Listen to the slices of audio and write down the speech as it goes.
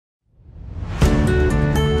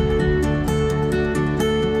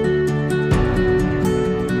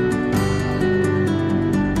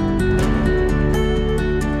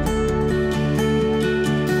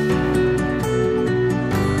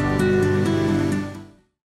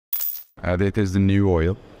Data is the new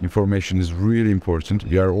oil. Information is really important.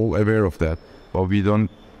 We are all aware of that, but we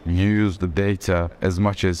don't use the data as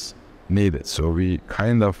much as needed. So we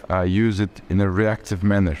kind of use it in a reactive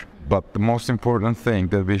manner. But the most important thing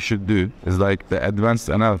that we should do is like the advanced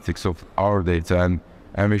analytics of our data,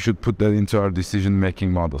 and we should put that into our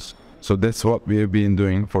decision-making models. So that's what we have been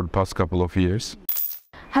doing for the past couple of years.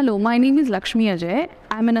 Hello, my name is Lakshmi Ajay.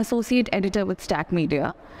 I'm an associate editor with Stack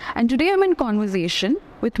Media. And today I'm in conversation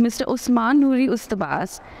with Mr. Osmannuri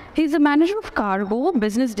USTABAS. He's the manager of cargo,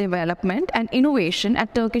 business development and innovation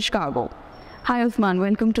at Turkish Cargo. Hi Osman,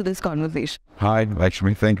 welcome to this conversation. Hi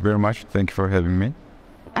Lakshmi, thank you very much. Thank you for having me.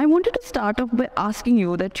 I wanted to start off by asking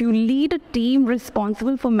you that you lead a team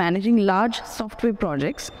responsible for managing large software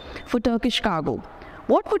projects for Turkish Cargo.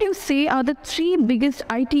 What would you say are the 3 biggest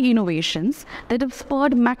IT innovations that have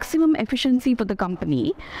spurred maximum efficiency for the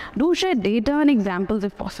company? Do share data and examples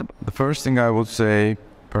if possible. The first thing I would say,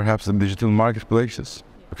 perhaps the digital marketplaces.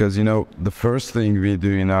 Because, the first thing we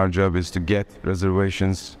do in our job is to get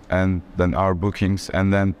reservations and then our bookings,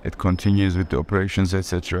 and then it continues with the operations,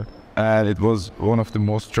 etc. And it was one of the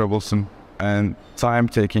most troublesome and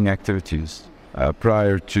time-taking activities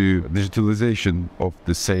prior to digitalization of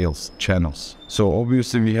the sales channels. So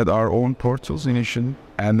obviously we had our own portals initially,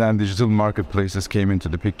 and then digital marketplaces came into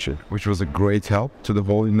the picture, which was a great help to the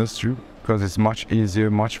whole industry because it's much easier,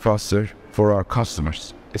 much faster for our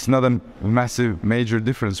customers. It's not a massive, major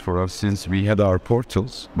difference for us since we had our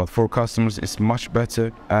portals, but for customers it's much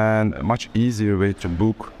better and a much easier way to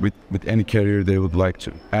book with any carrier they would like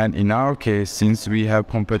to. And in our case, since we have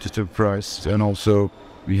competitive price and also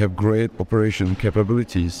we have great operation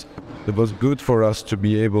capabilities, it was good for us to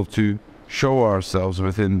be able to show ourselves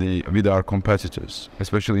with our competitors,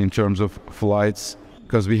 especially in terms of flights,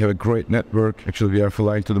 because we have a great network. Actually, we are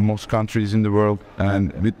flying to the most countries in the world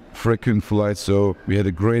and with frequent flights, so we had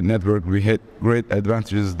a great network. We had great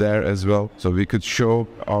advantages there as well, so we could show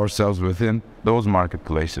ourselves within those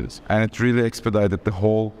marketplaces, and it really expedited the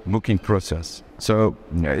whole booking process. So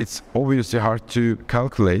it's obviously hard to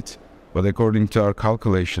calculate, but according to our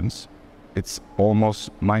calculations, it's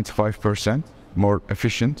almost 95% more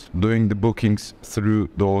efficient doing the bookings through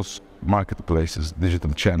those marketplaces,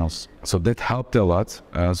 digital channels. So that helped a lot.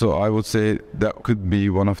 So I would say that could be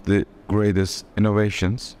one of the greatest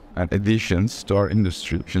innovations and additions to our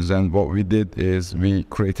industry. And what we did is we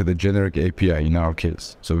created a generic API in our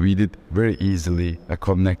case. So we did very easily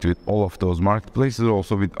connect with all of those marketplaces,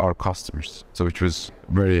 also with our customers. So which was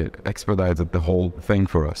very expedited the whole thing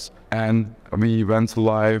for us. And we went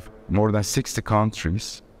live more than 60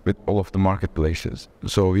 countries with all of the marketplaces.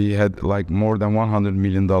 So we had like more than $100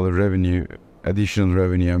 million revenue, additional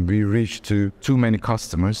revenue, and we reached to too many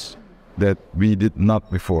customers that we did not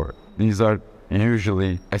before. These are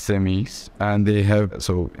usually SMEs, and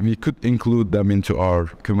so we could include them into our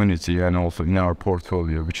community and also in our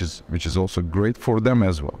portfolio, which is also great for them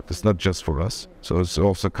as well. It's not just for us. So it's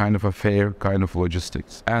also kind of a fair kind of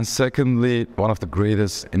logistics. And secondly, one of the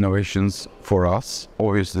greatest innovations for us,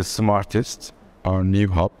 always the smartest, our new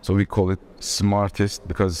hub. So we call it smartest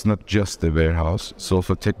because it's not just a warehouse, it's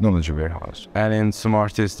also a technology warehouse. And in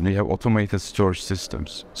smartest, we have automated storage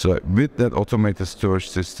systems. So with that automated storage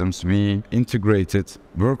systems, we integrated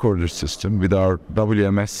work order system with our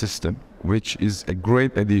WMS system, which is a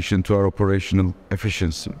great addition to our operational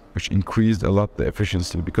efficiency, which increased a lot the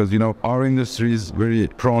efficiency because, our industry is very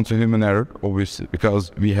prone to human error, obviously,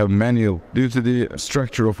 because we have manual, due to the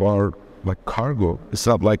structure of our cargo. It's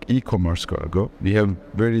not like e-commerce cargo. We have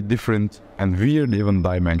very different and weird even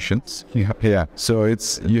dimensions. Yeah. So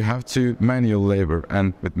you have to manual labor,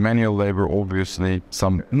 and with manual labor, obviously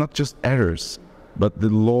some, not just errors, but the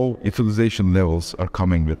low utilization levels are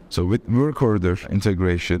coming with. So with work order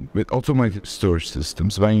integration, with automated storage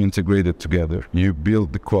systems, when you integrate it together, you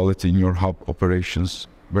build the quality in your hub operations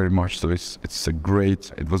very much. So it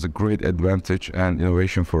was a great advantage and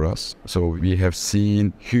innovation for us. So we have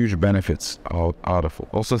seen huge benefits out of it.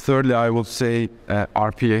 Also, thirdly, I would say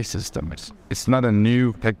RPA systems. It's not a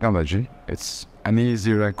new technology. It's an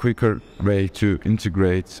easier and quicker way to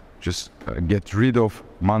integrate, just get rid of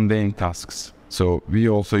mundane tasks. So we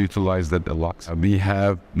also utilize that a lot. We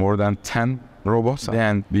have more than 10 robots,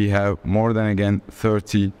 and we have more than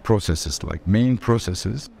 30 processes, like main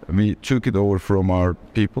processes. We took it over from our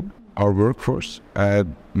people, our workforce,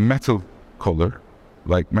 and metal color,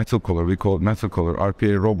 we call it metal color,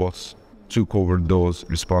 RPA robots took over those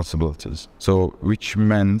responsibilities. So which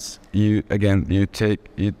means you take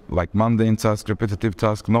it like mundane tasks, repetitive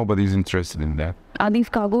tasks, nobody's interested in that. Are these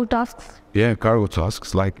cargo tasks? Yeah, cargo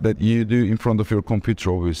tasks like that you do in front of your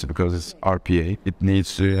computer, obviously, because it's RPA. It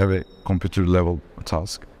needs to have a computer level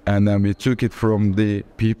task. And then we took it from the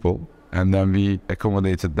people, and then we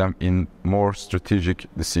accommodated them in more strategic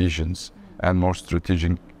decisions and more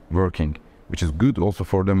strategic working, which is good also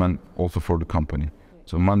for them and also for the company.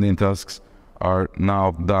 So mundane tasks are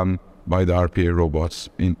now done by the RPA robots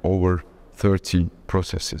in over 30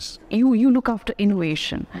 processes. You look after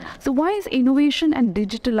innovation. So why is innovation and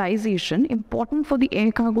digitalization important for the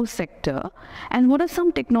air cargo sector? And what are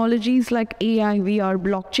some technologies like AI, VR,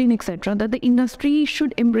 blockchain, etc. that the industry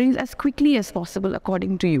should embrace as quickly as possible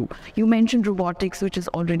according to you? You mentioned robotics, which is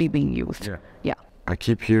already being used. Yeah. I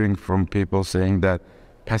keep hearing from people saying that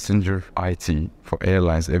passenger IT for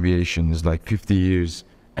airlines, aviation is like 50 years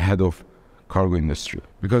ahead of cargo industry.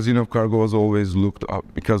 Because, cargo was always looked up,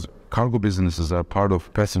 because cargo businesses are part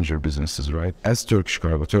of passenger businesses, right? As Turkish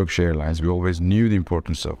Cargo, Turkish Airlines, we always knew the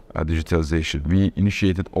importance of digitalization. We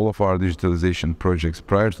initiated all of our digitalization projects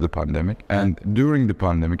prior to the pandemic. And during the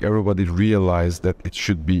pandemic, everybody realized that it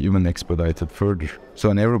should be even expedited further. So,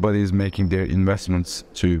 and everybody is making their investments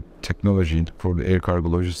to technology for the air cargo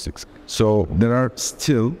logistics. So there are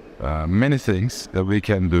still many things that we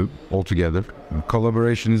can do altogether.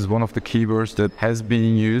 Collaboration is one of the keywords that has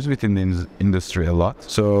been used within the industry a lot.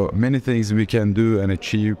 So many things we can do and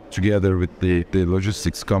achieve together with the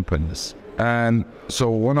logistics companies. And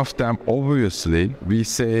so one of them, obviously, we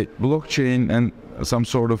say blockchain and some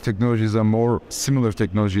sort of technologies are more, similar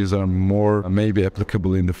technologies are more maybe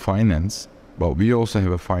applicable in the finance, but we also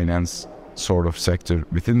have a finance sort of sector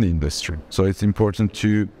within the industry. So it's important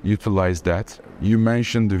to utilize that. You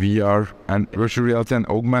mentioned VR and virtual reality and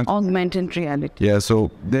augmented reality. Yeah, so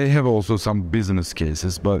they have also some business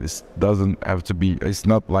cases, but it doesn't have to be, it's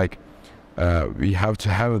not like we have to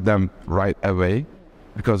have them right away,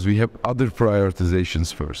 because we have other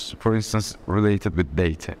prioritizations first. For instance, related with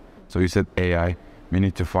data. So you said AI, we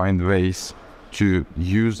need to find ways to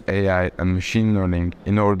use AI and machine learning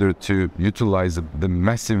in order to utilize the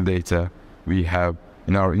massive data we have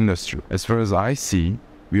in our industry. As far as I see,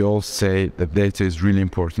 we all say that data is really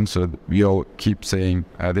important. So we all keep saying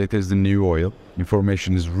data is the new oil.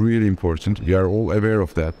 Information is really important. We are all aware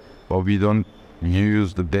of that, but we don't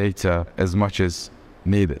use the data as much as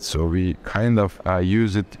needed. So we kind of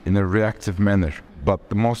use it in a reactive manner. But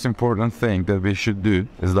the most important thing that we should do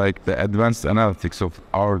is like the advanced analytics of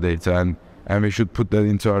our data, and we should put that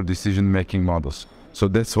into our decision-making models. So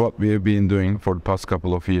that's what we have been doing for the past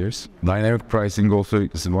couple of years. Dynamic pricing also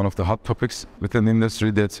is one of the hot topics within the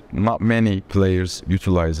industry that not many players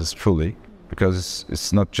utilizes fully, because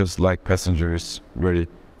it's not just like passengers, very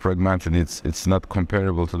fragmented. It's not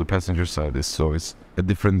comparable to the passenger side. So it's a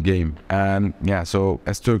different game. And yeah, so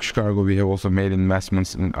as Turkish Cargo, we have also made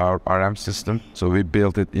investments in our RM system. So we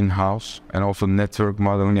built it in-house, and also network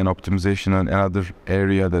modeling and optimization and another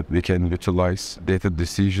area that we can utilize data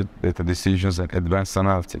decisions and advanced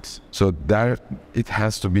analytics. So there, it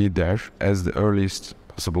has to be there as the earliest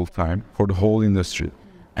possible time for the whole industry.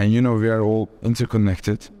 And we are all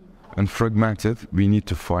interconnected and fragmented. We need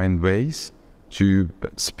to find ways to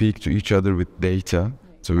speak to each other with data.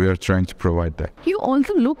 So we are trying to provide that. You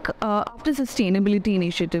also look after sustainability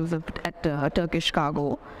initiatives at Turkish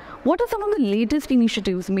Cargo. What are some of the latest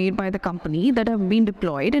initiatives made by the company that have been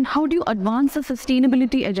deployed, and how do you advance the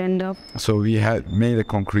sustainability agenda? So we had made a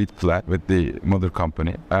concrete plan with the mother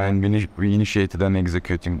company, and we initiated and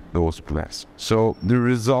executing those plans. So the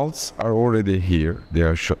results are already here. They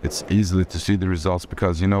are it's easily to see the results,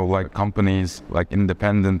 because like companies, like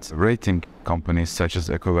independent rating companies such as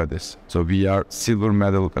EcoVadis. So we are silver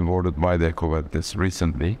medal awarded by the EcoVadis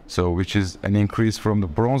recently. So which is an increase from the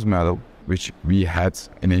bronze medal which we had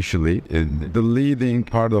initially. The leading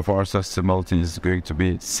part of our sustainability is going to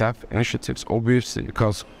be SAF initiatives, obviously,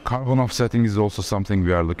 because carbon offsetting is also something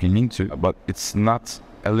we are looking into, but it's not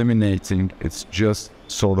eliminating, it's just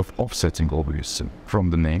sort of offsetting, obviously,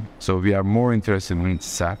 from the name. So we are more interested in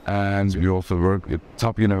SAF, and we also work with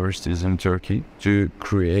top universities in Turkey to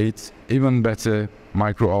create even better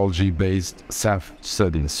microalgae based SAF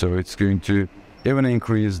studies. So it's going to even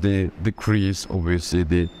decrease, obviously,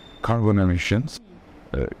 the carbon emissions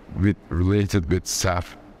related with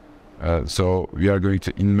SAF. So we are going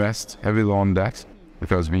to invest heavily on that,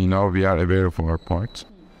 because we know we are aware of our part.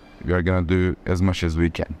 We are going to do as much as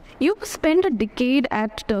we can. You've spent a decade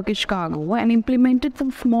at Turkish Cargo and implemented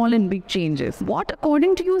some small and big changes. What,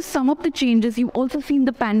 according to you, some of the changes, you've also seen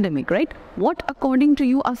the pandemic, right? What, according to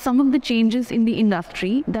you, are some of the changes in the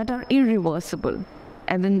industry that are irreversible,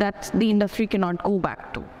 and then that the industry cannot go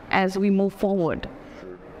back to as we move forward?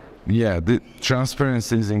 Yeah, the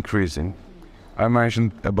transparency is increasing. I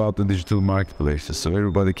mentioned about the digital marketplaces, so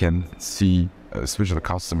everybody can see, especially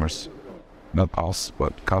customers, not us,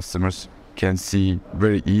 but customers can see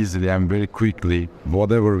very easily and very quickly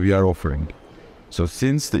whatever we are offering. So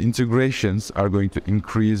since the integrations are going to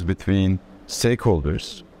increase between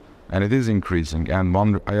stakeholders, and it is increasing, and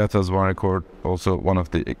IATA's One Record also one of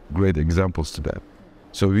the great examples to that.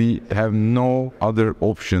 So we have no other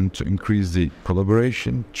option to increase the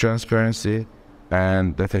collaboration, transparency,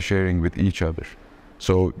 and data sharing with each other.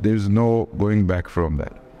 So there's no going back from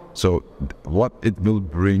that. So what it will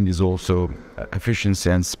bring is also efficiency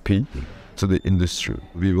and speed to the industry.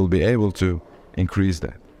 We will be able to increase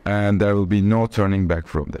that, and there will be no turning back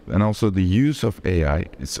from that. And also the use of AI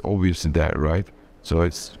is obviously there, right? So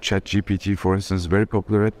it's ChatGPT, for instance, very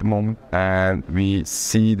popular at the moment, and we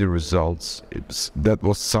see the results. That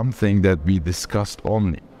was something that we discussed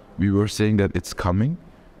only. We were saying that it's coming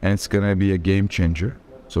and it's gonna be a game changer.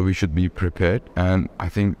 So we should be prepared. And I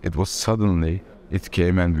think it was suddenly it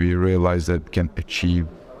came and we realized that it can achieve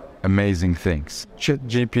amazing things.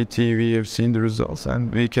 ChatGPT, we have seen the results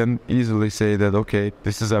and we can easily say that, okay,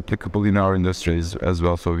 this is applicable in our industries as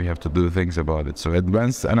well. So we have to do things about it. So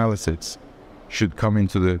advanced analysis should come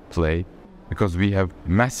into the play because we have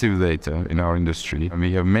massive data in our industry and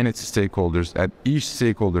we have many stakeholders and each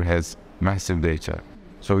stakeholder has massive data.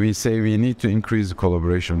 So we say we need to increase the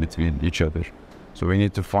collaboration between each other. So we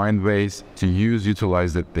need to find ways to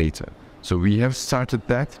utilize that data. So we have started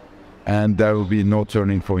that and there will be no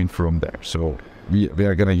turning point from there. So we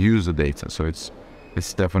are going to use the data. So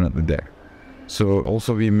it's definitely there. So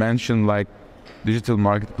also we mentioned like digital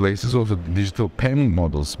marketplaces, also digital payment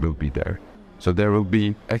models will be there. So there will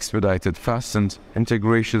be expedited, fastened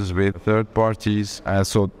integrations with third parties.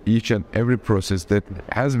 So each and every process that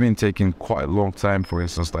has been taking quite a long time, for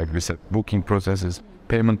instance, like we said, booking processes,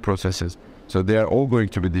 payment processes. So they are all going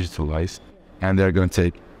to be digitalized and they're going to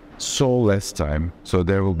take so less time. So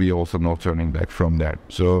there will be also no turning back from that.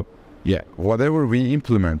 So yeah, whatever we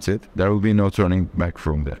implemented, there will be no turning back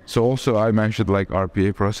from that. So also I mentioned like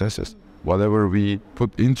RPA processes, whatever we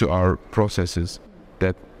put into our processes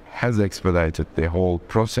that has expedited the whole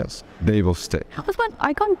process, they will stay. Osman,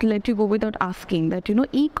 I can't let you go without asking that,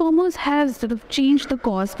 e-commerce has sort of changed the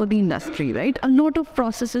course for the industry, right? A lot of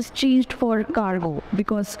processes changed for cargo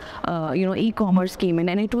because, e-commerce came in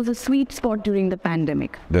and it was a sweet spot during the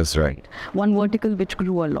pandemic. That's right. One vertical which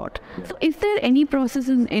grew a lot. So is there any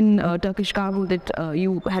processes in Turkish Cargo that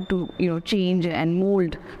you had to, change and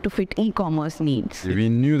mold to fit e-commerce needs? We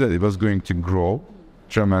knew that it was going to grow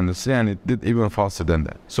tremendously and it did even faster than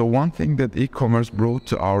that. So one thing that e-commerce brought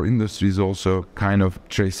to our industry is also kind of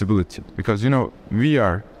traceability, because we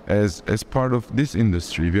are as part of this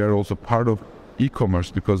industry, we are also part of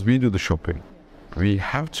e-commerce because we do the shopping. We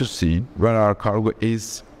have to see where our cargo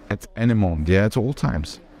is at any moment, at all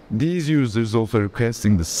times. These users also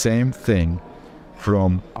requesting the same thing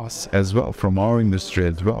from us as well, from our industry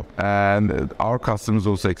as well, and our customers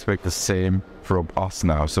also expect the same from us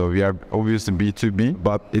now. So we are obviously B2B,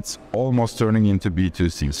 but it's almost turning into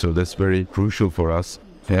B2C. So that's very crucial for us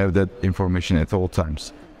to have that information at all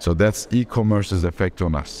times. So that's e-commerce's effect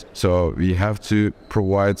on us. So we have to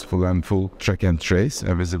provide full track and trace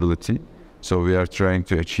and visibility. So we are trying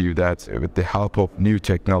to achieve that with the help of new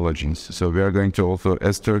technologies. So we are going to also,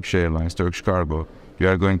 as Turkish Airlines, Turkish Cargo, we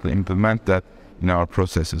are going to implement that in our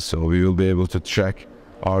processes. So we will be able to track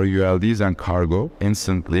our ULDs and cargo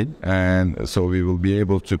instantly, and so we will be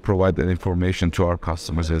able to provide that information to our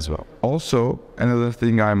customers as well. Also, another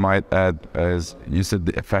thing I might add, as you said,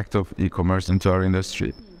 the effect of e-commerce into our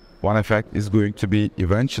industry. One effect is going to be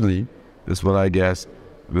eventually, this is what I guess,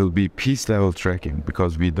 will be piece level tracking,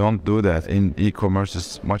 because we don't do that. In e-commerce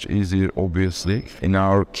it's much easier, obviously. In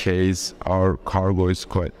our case, our cargo is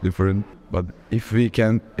quite different. But if we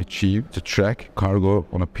can achieve to track cargo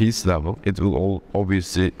on a piece level, it will all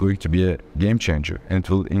obviously going to be a game changer, and it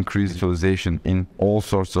will increase utilization in all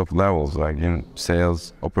sorts of levels, like in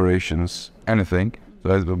sales, operations, anything.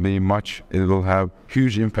 So it will have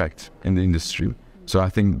huge impact in the industry. So I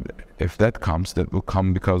think if that will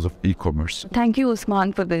come because of e-commerce. Thank you,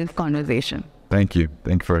 Osman, for this conversation. Thank you.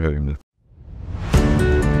 Thank you for having me.